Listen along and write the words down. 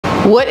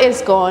What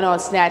is going on,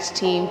 Snatch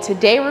Team?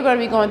 Today we're going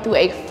to be going through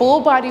a full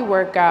body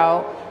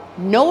workout.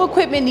 No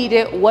equipment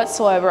needed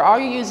whatsoever. All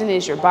you're using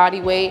is your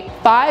body weight.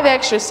 5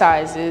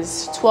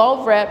 exercises,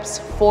 12 reps,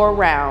 4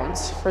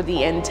 rounds for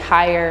the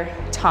entire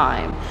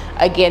time.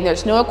 Again,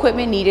 there's no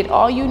equipment needed.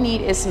 All you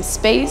need is some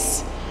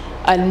space,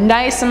 a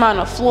nice amount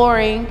of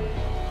flooring.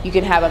 You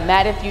can have a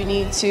mat if you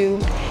need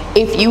to.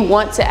 If you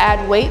want to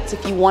add weights,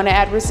 if you want to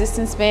add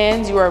resistance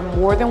bands, you are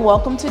more than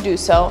welcome to do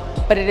so,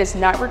 but it is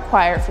not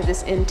required for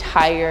this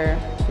entire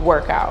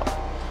workout.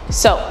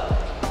 So,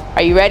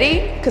 are you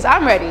ready? Because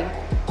I'm ready.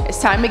 It's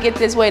time to get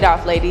this weight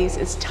off, ladies.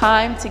 It's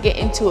time to get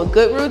into a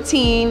good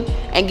routine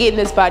and getting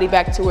this body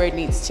back to where it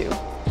needs to.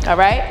 All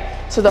right?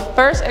 So the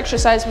first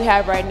exercise we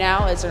have right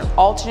now is an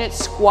alternate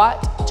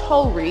squat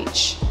toe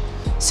reach.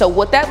 So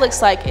what that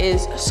looks like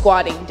is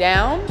squatting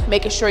down,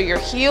 making sure your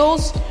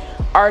heels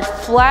are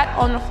flat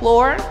on the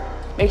floor.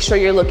 Make sure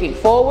you're looking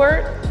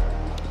forward,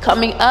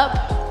 coming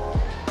up,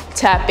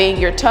 tapping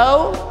your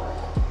toe,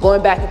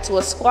 going back into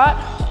a squat,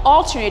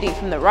 alternating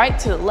from the right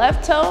to the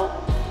left toe,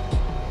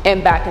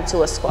 and back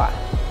into a squat,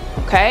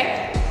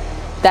 okay?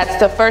 That's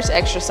the first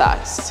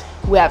exercise.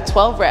 We have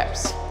 12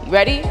 reps. You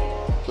ready?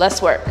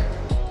 Let's work.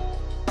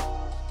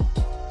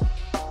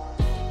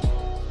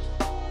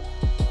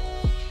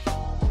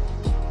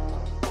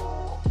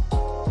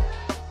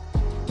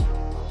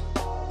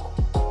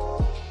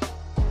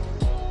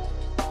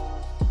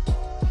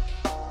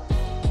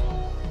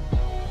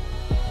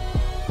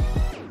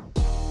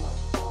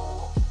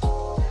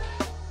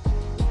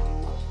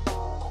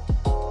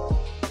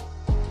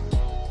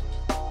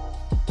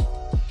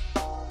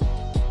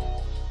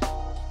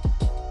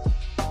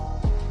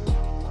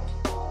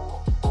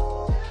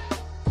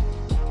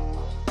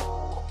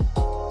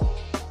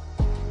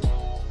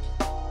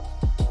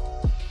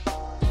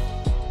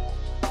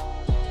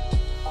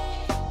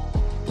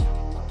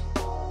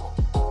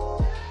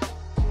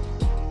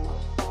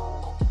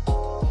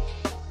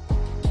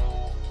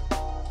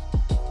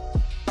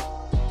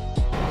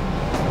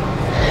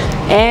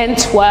 And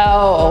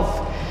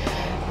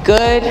 12.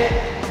 Good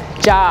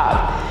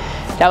job.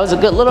 That was a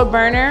good little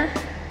burner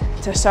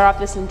to start off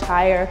this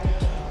entire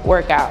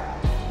workout.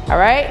 All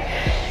right,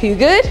 you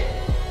good?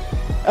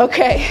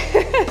 Okay.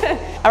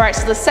 All right,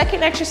 so the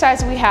second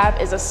exercise we have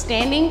is a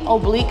standing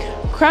oblique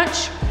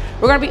crunch.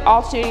 We're gonna be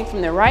alternating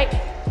from the right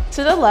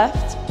to the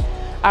left.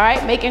 All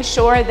right, making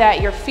sure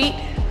that your feet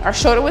are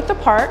shoulder width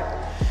apart,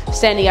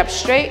 standing up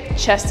straight,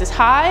 chest is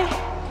high,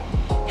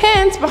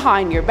 hands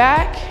behind your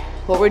back.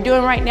 What we're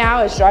doing right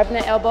now is driving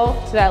the elbow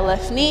to that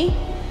left knee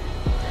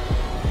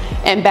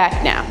and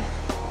back down.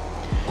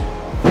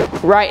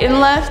 Right and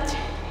left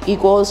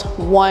equals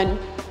 1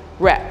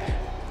 rep.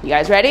 You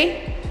guys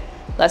ready?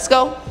 Let's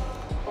go.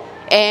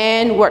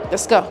 And work,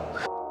 let's go.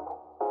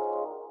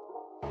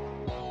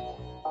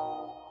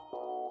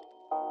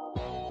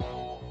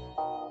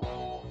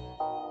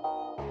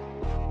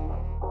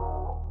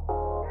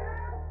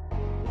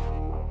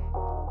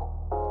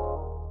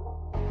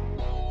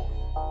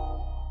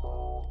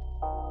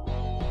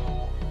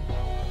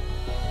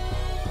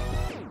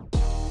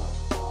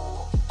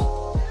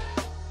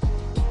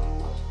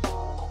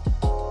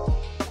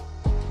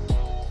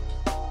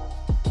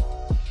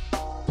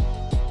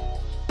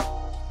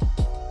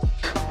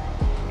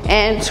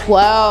 And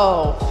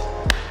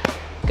 12.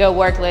 Good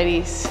work,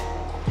 ladies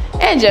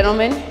and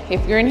gentlemen,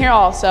 if you're in here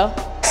also.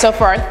 So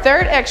for our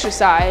third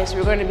exercise,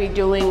 we're going to be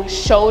doing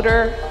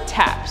shoulder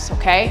taps,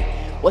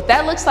 okay? What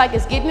that looks like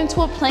is getting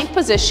into a plank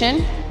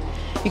position.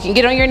 You can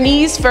get on your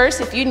knees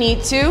first if you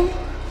need to.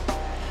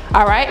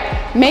 All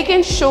right,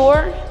 making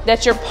sure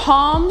that your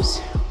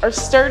palms are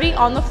sturdy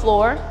on the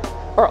floor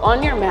or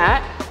on your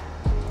mat.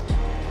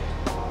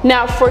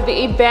 Now for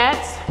the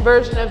advanced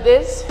version of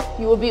this,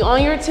 you will be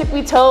on your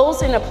tippy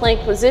toes in a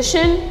plank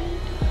position.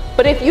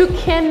 But if you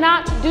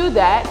cannot do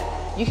that,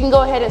 you can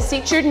go ahead and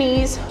seat your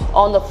knees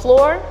on the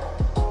floor.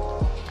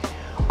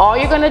 All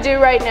you're gonna do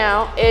right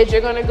now is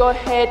you're gonna go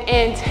ahead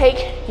and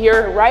take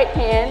your right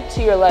hand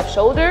to your left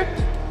shoulder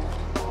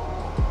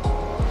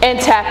and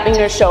tapping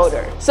your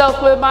shoulder. So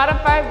for the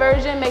modified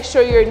version, make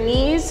sure your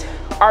knees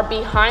are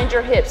behind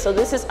your hips. So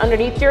this is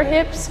underneath your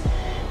hips,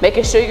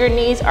 making sure your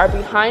knees are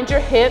behind your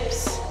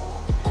hips.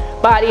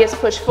 Body is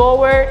pushed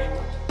forward,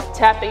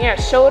 tapping your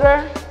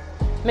shoulder,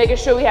 making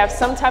sure we have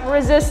some type of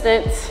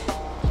resistance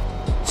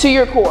to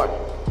your core.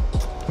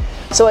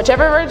 So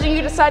whichever version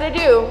you decide to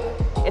do,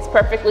 it's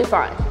perfectly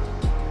fine.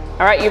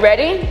 All right, you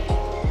ready?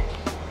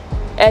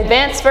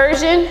 Advanced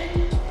version,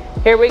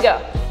 here we go.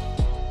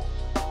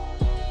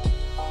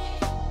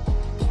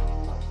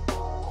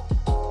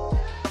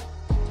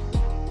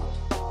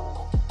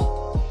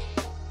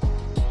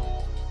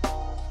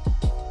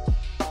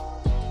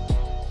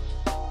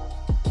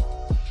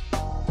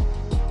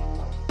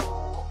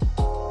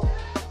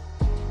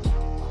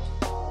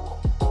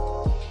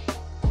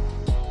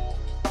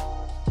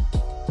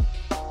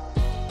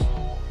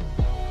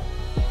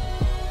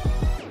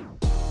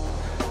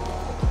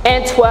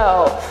 And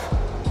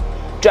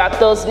 12. Drop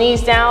those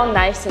knees down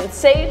nice and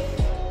safe.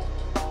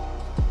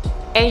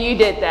 And you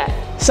did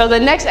that. So the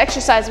next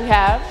exercise we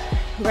have,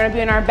 we're gonna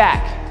be on our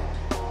back.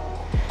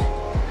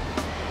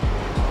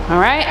 All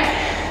right,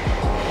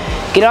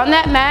 get on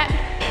that mat.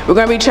 We're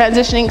gonna be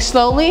transitioning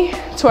slowly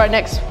to our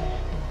next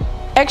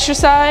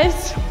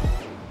exercise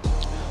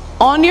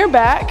on your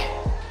back,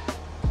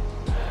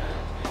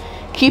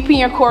 keeping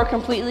your core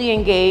completely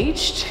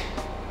engaged.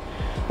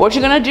 What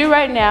you're gonna do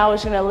right now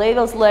is you're gonna lay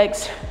those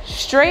legs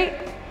straight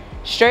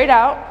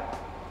out.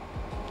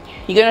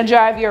 You're gonna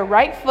drive your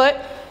right foot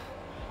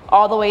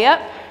all the way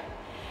up.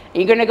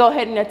 You're gonna go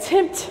ahead and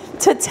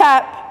attempt to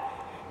tap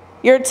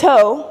your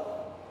toe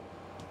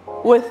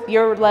with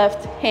your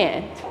left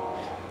hand.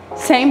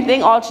 Same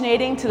thing,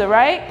 alternating to the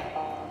right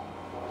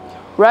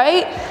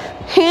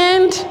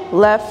hand,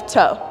 left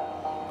toe.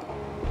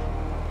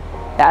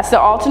 That's the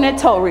alternate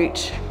toe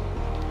reach.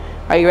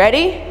 Are you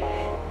ready?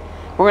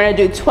 We're gonna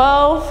do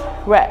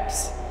 12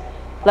 reps.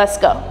 Let's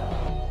go.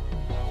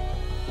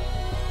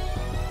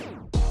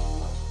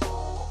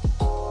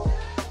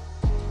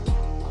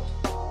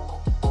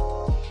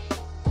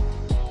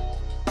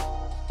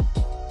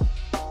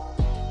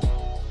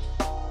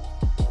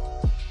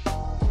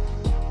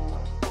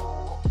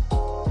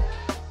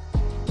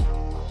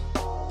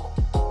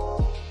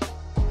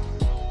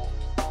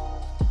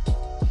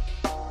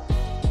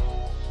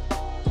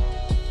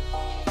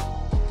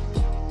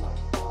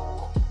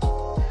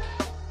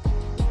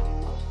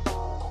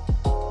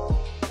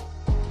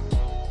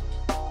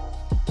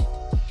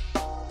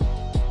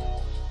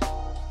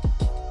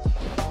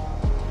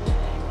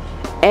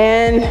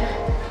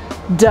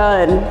 And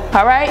done.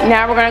 All right,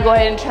 now we're gonna go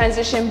ahead and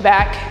transition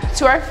back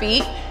to our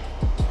feet.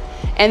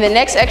 And the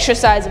next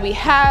exercise we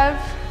have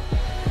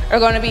are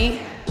gonna be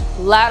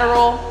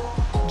lateral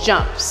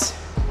jumps.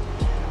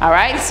 All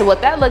right, so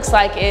what that looks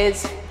like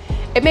is,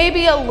 it may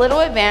be a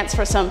little advanced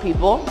for some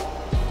people,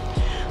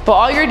 but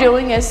all you're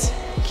doing is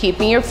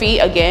keeping your feet,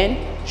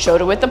 again,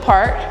 shoulder width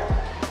apart,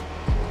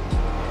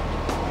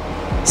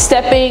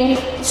 stepping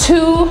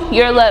to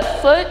your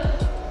left foot,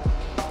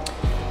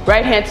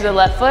 right hand to the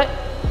left foot,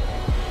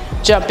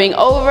 jumping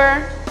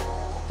over,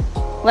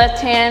 left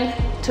hand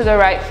to the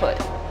right foot.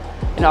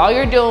 And all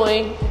you're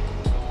doing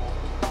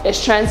is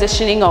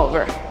transitioning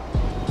over,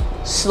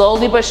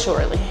 slowly but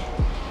surely.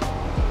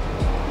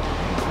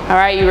 All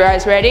right, you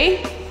guys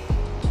ready?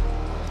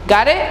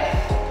 Got it?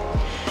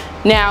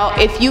 Now,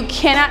 if you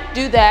cannot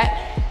do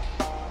that,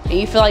 and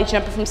you feel like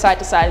jumping from side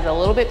to side is a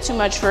little bit too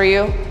much for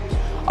you,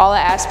 all I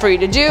ask for you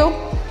to do,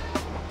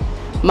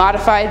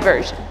 modified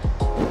version.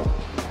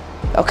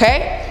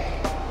 Okay?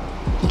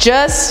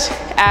 Just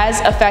as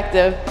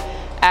effective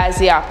as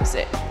the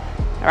opposite.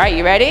 All right,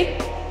 you ready?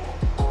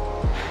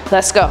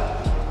 Let's go.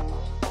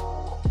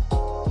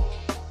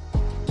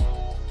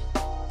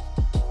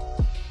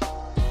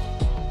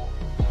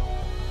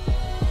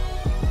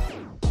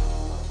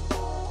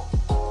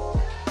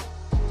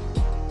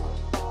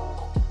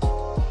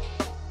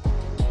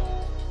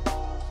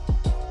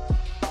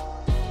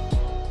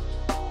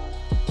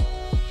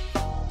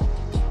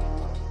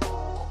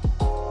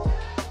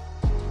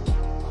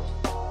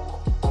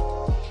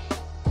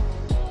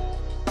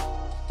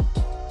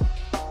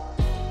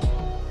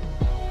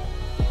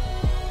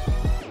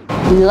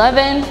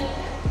 $11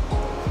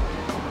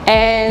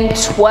 and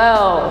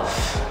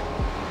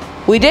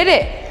 12. We did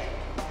it.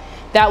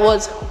 That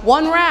was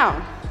one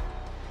round.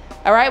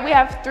 All right, we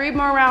have 3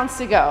 more rounds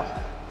to go.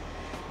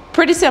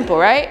 Pretty simple,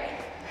 right?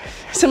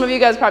 Some of you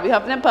guys are probably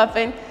huffing and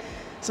puffing.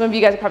 Some of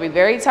you guys are probably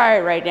very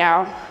tired right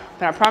now,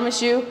 but I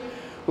promise you,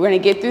 we're gonna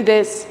get through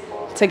this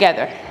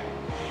together.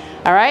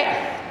 All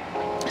right?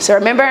 So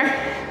remember,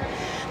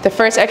 the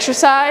first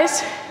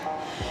exercise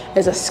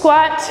is a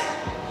squat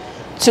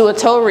to a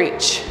toe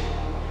reach.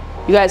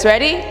 You guys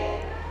ready?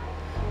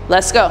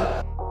 Let's go.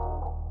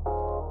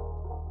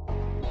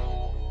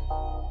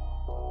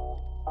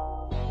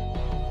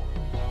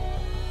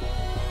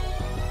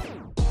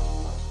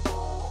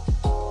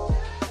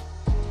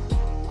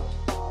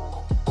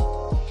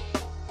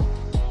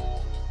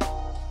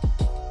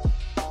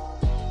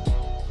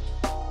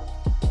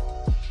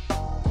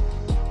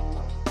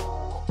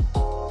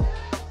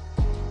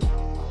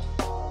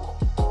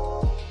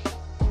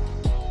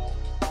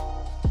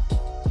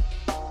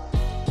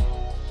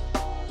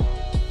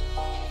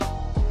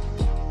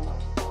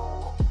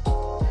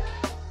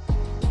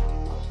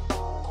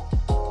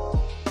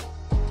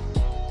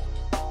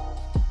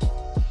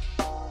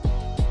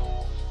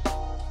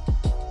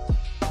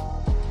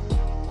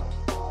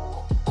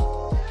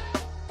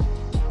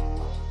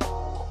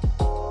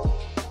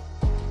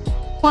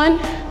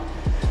 One,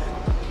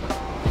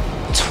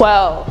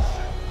 12.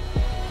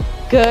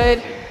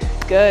 Good,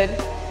 good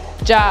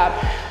job.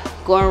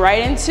 Going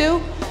right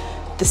into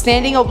the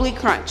standing oblique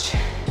crunch.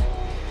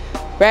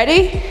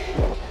 Ready?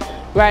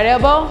 Right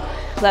elbow,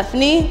 left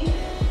knee,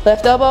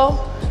 left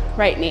elbow,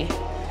 right knee.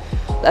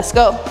 Let's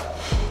go.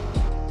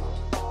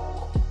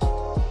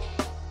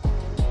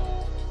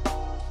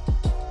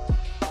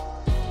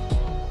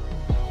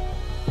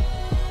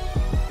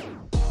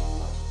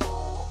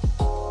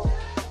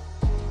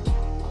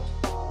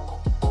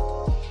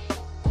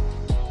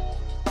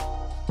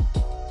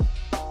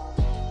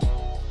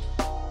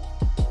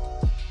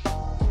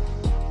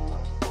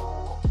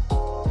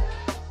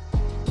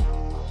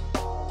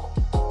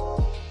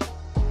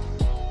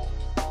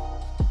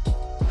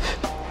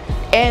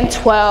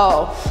 and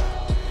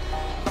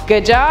 12.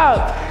 Good job.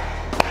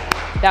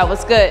 That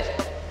was good.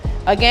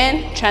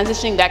 Again,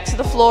 transitioning back to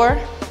the floor.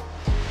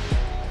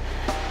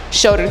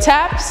 Shoulder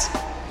taps.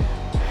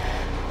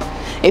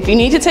 If you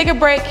need to take a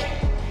break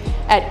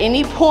at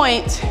any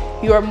point,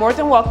 you are more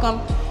than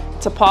welcome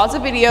to pause the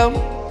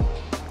video,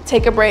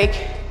 take a break,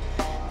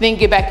 then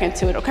get back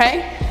into it,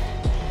 okay?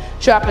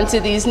 Drop into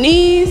these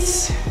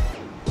knees.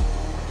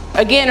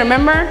 Again,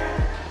 remember,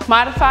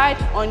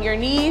 modified on your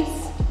knees,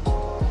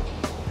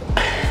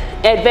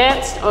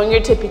 advanced on your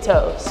tippy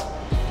toes.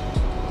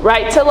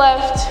 Right to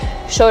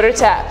left, shoulder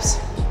taps.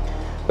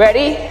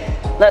 Ready?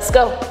 Let's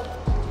go.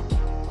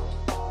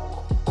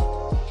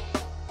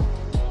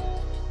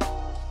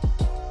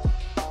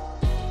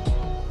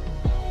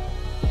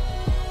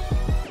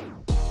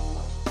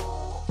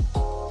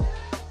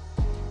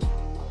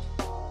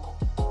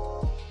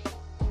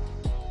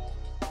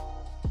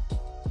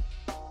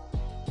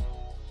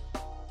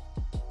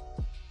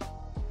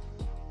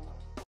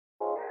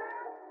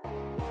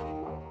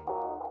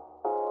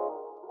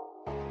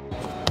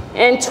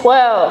 And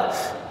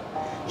 12.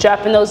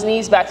 Dropping those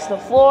knees back to the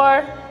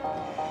floor.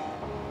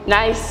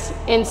 Nice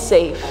and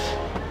safe.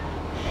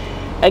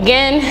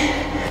 Again,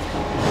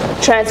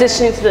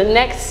 transitioning to the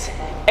next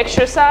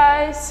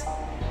exercise.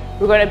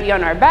 We're going to be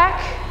on our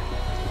back.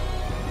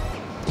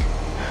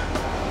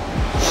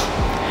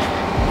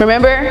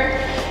 Remember,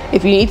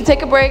 if you need to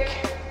take a break,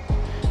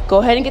 go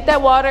ahead and get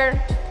that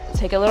water,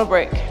 take a little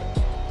break.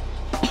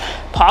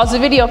 Pause the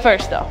video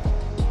first though.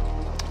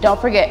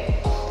 Don't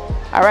forget.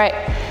 All right.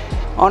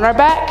 On our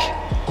back,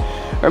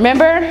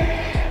 remember,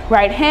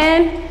 right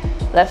hand,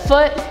 left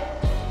foot,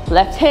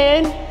 left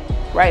hand,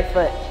 right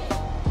foot.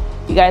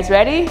 You guys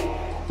ready?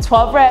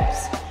 12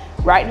 reps,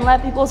 right and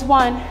left equals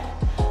 1.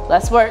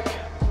 Let's work.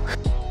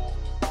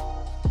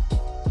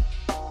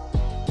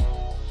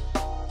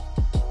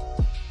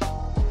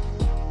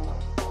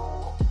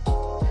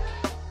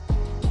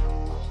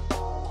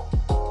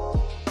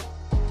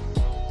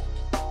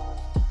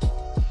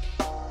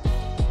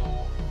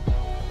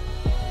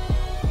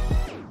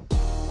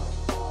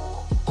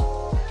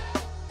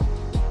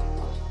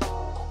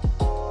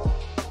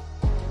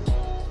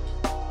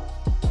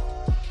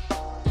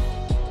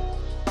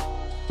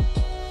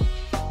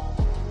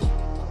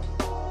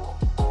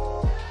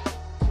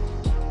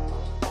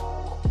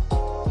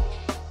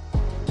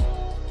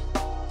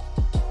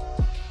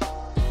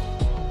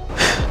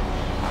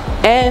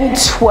 And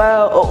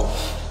 12.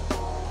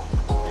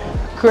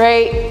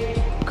 Great,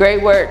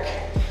 great work.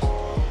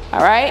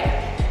 All right,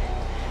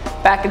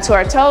 back into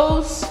our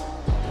toes,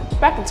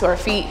 back into our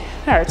feet,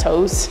 not our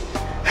toes.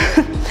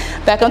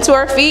 Back onto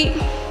our feet,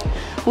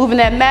 moving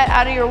that mat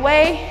out of your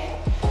way,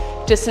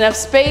 just enough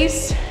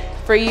space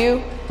for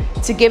you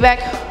to get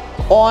back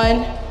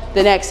on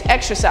the next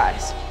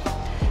exercise.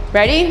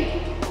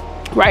 Ready?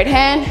 Right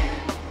hand,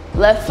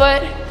 left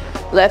foot,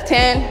 left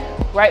hand,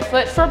 right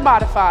foot for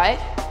modified.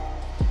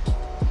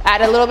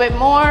 Add a little bit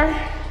more,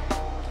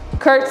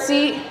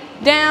 curtsy,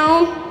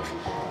 down,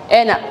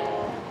 and up.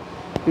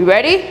 You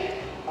ready?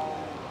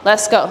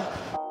 Let's go.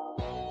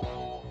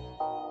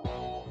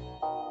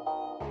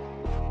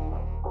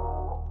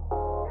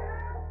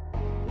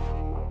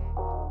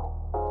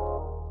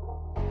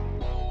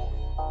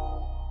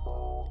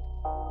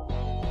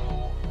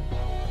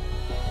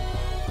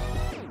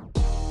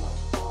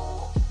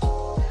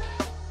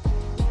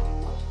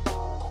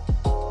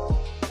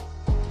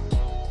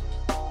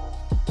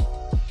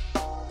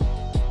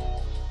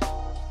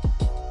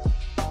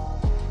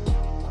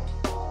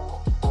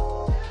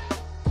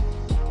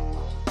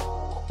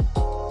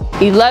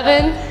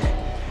 $11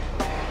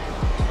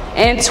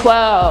 and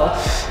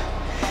 12.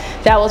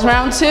 That was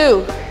round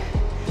 2.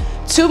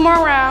 2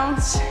 more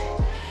rounds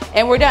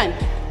and we're done.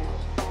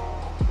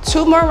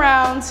 2 more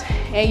rounds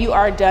and you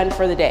are done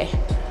for the day.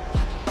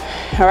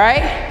 All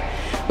right,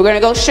 we're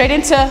gonna go straight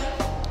into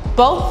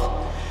both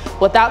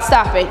without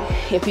stopping.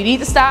 If you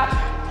need to stop,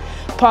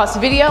 pause the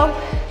video,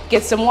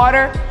 get some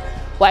water,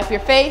 wipe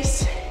your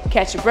face,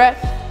 catch your breath.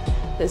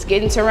 Let's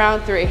get into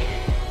round 3.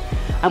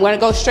 I'm gonna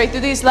go straight through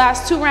these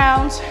last 2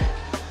 rounds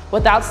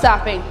without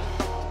stopping.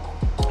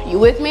 You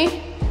with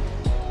me?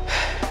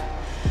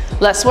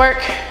 Let's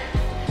work.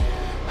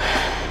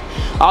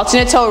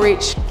 Alternate toe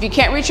reach. If you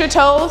can't reach your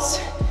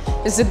toes,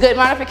 this is a good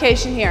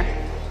modification here.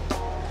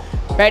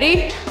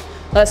 Ready?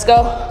 Let's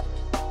go.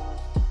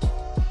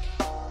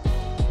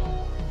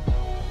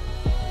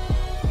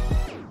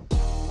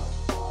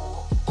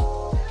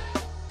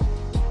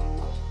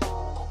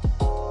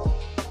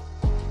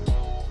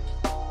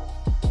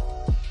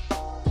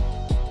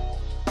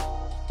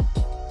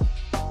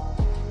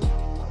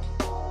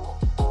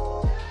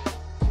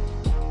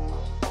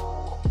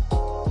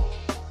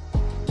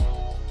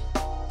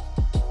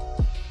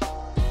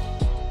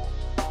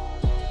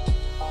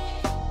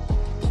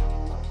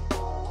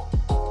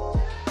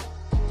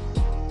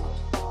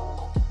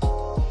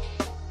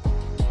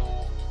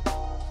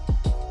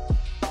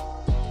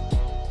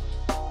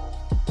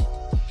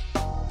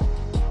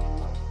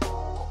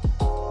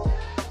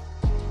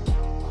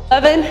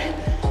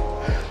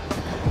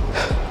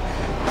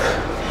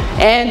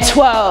 and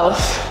 12.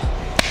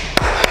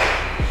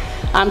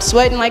 I'm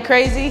sweating like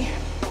crazy.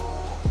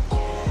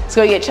 It's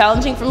gonna get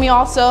challenging for me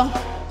also,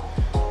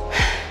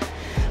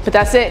 but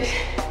that's it.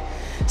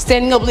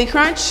 Standing oblique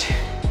crunch.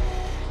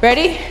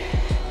 Ready?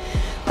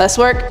 Let's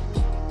work.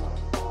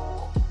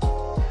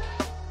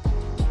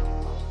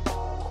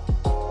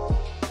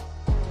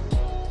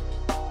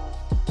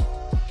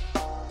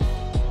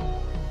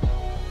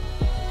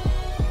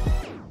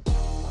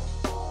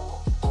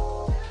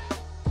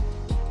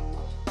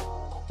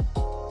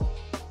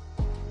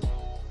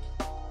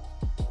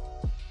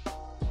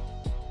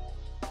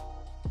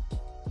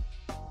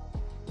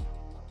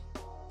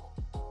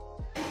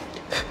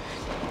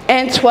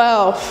 And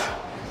 12.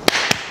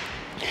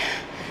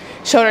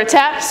 Shoulder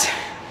taps,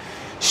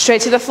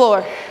 straight to the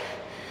floor.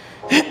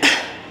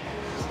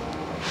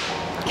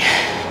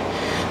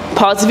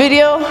 Pause the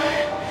video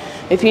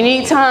if you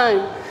need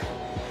time.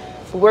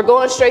 We're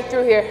going straight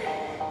through here.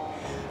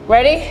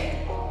 Ready?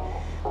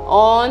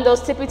 On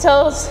those tippy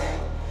toes.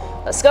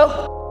 Let's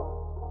go.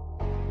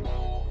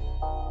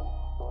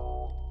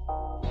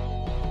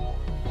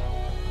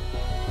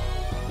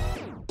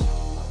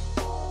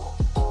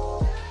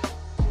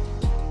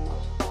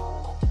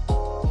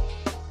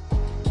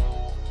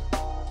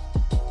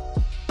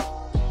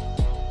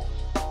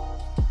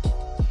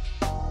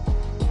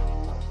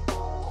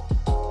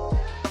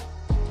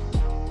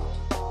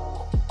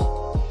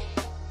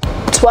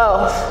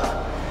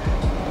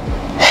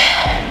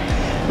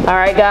 All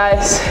right,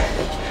 guys,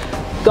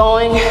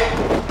 going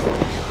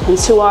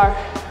into our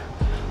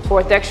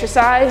fourth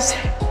exercise.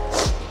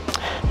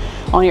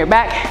 On your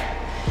back,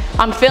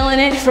 I'm feeling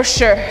it for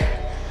sure.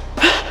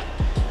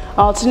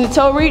 Alternate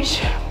toe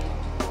reach.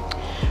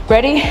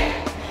 Ready?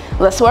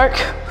 Let's work.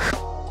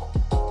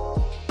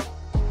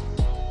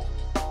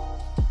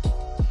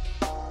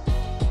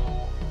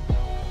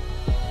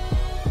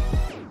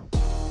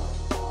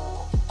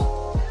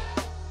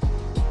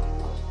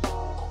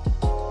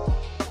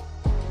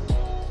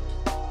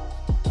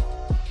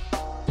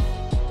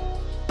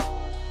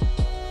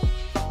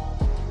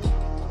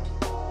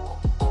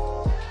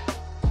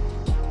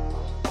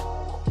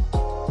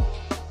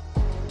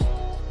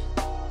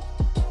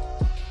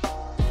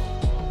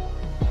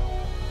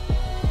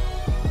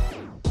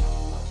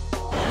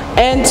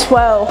 And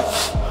 12.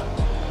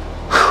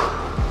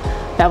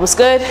 That was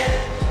good.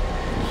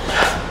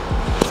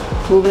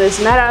 Moving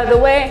this mat out of the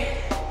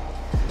way.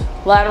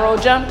 Lateral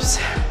jumps,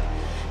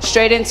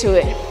 straight into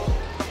it.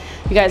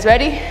 You guys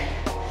ready?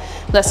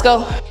 Let's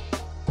go.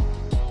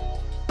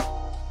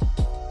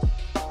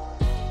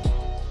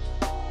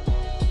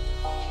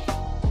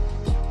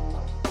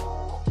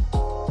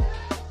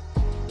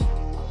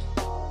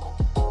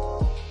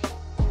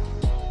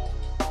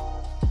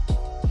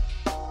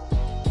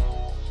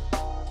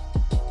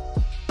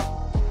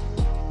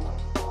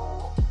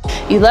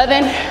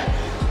 Eleven,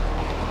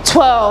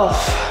 12.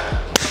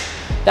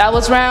 That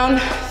was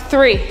round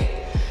 3.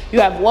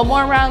 You have one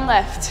more round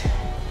left.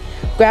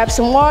 Grab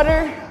some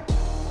water.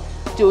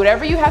 Do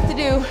whatever you have to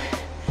do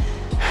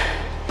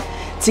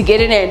to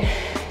get it in.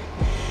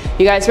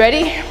 You guys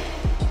ready?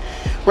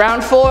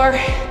 Round 4.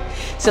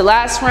 It's the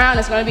last round.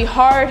 It's gonna be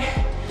hard.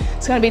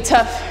 It's gonna be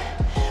tough,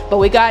 but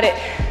we got it.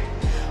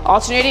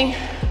 Alternating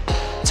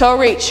toe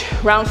reach.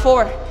 Round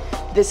 4.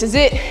 This is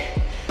it.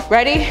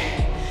 Ready?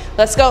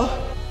 Let's go.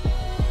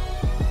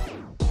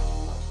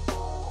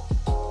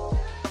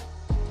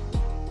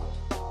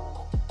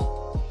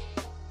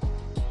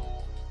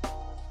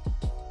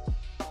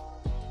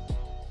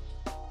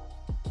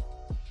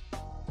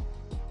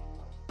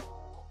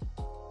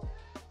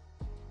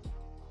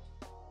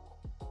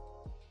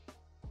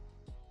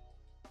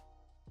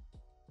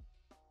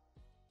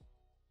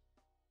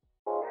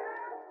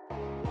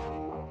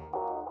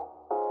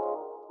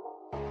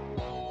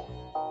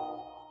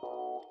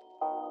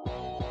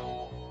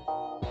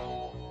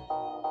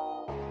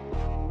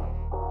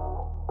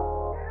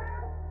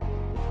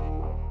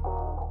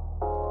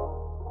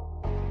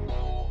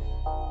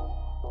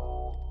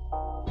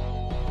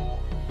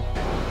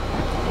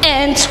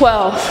 And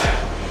 12.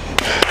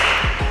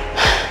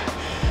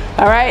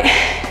 All right,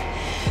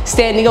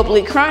 standing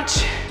oblique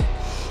crunch.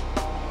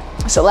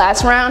 So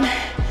last round,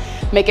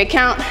 make it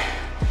count.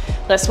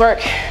 Let's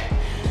work.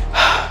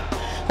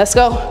 Let's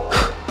go.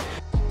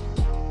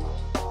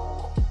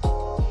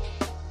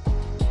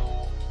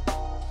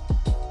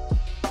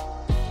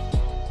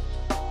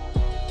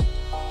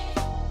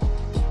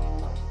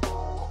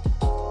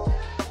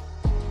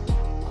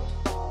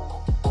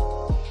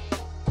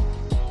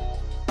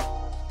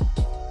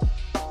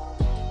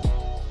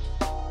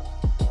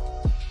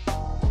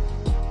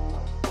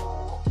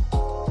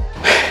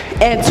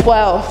 And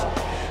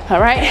 12.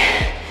 All right,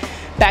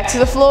 back to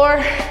the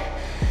floor.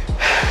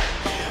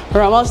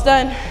 We're almost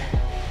done.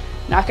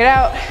 Knock it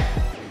out.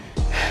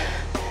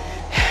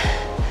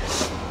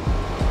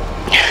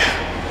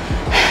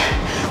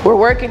 We're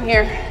working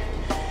here.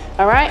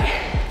 All right,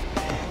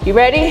 you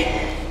ready?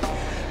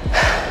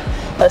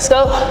 Let's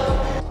go.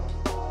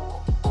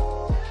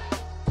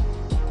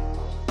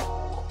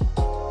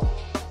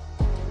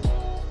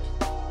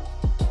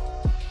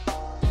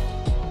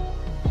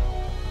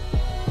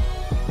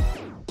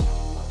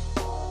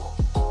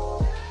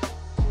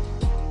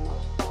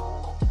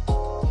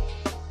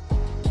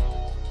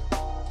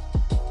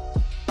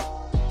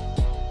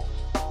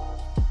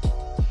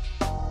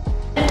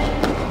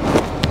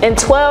 And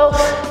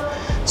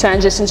 12,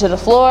 transition to the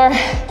floor.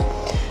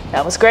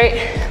 That was great.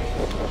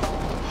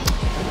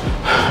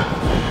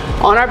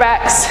 On our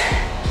backs.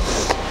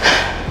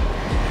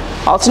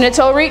 Alternate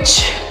toe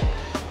reach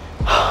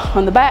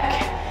on the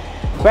back.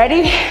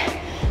 Ready?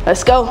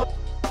 Let's go.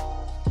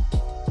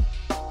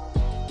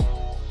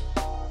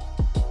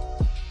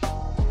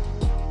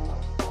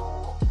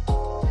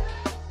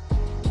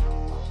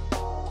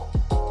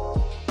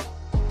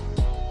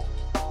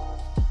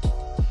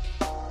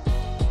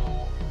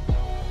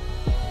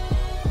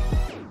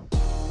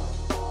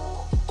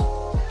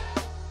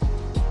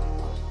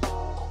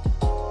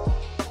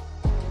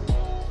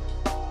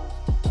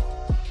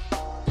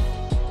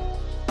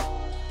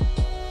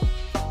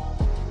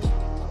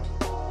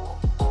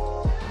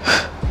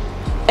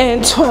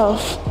 And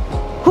 12.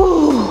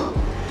 Whew.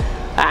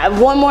 I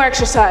have one more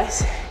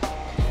exercise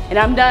and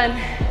I'm done.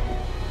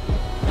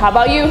 How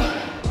about you?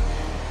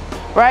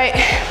 Right?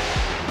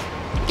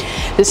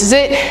 This is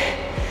it.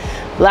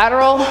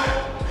 Lateral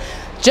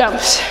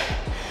jumps.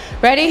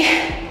 Ready?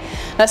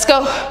 Let's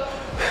go.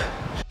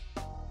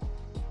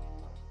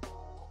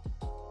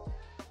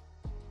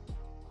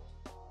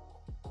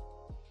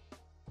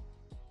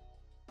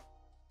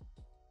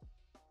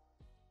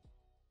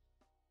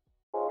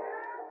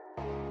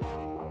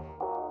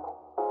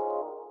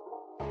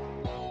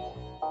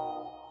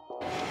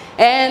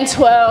 And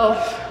 12.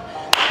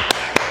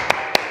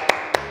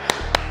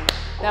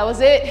 That was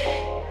it.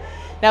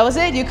 That was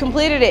it. You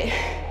completed it.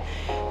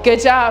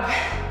 Good job.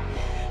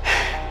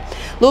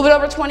 A little bit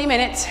over 20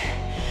 minutes,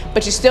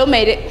 but you still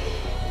made it.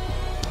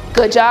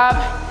 Good job.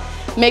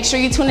 Make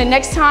sure you tune in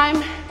next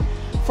time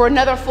for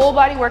another full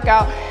body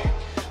workout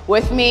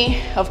with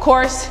me, of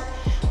course,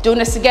 doing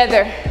this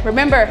together.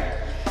 Remember,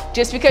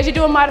 just because you're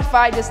doing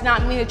modified does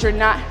not mean that you're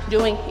not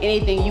doing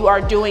anything. You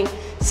are doing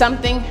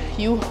something.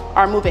 You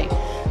are moving.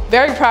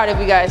 Very proud of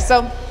you guys.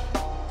 So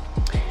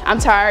I'm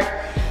tired.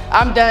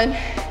 I'm done.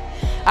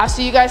 I'll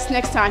see you guys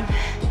next time.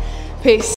 Peace.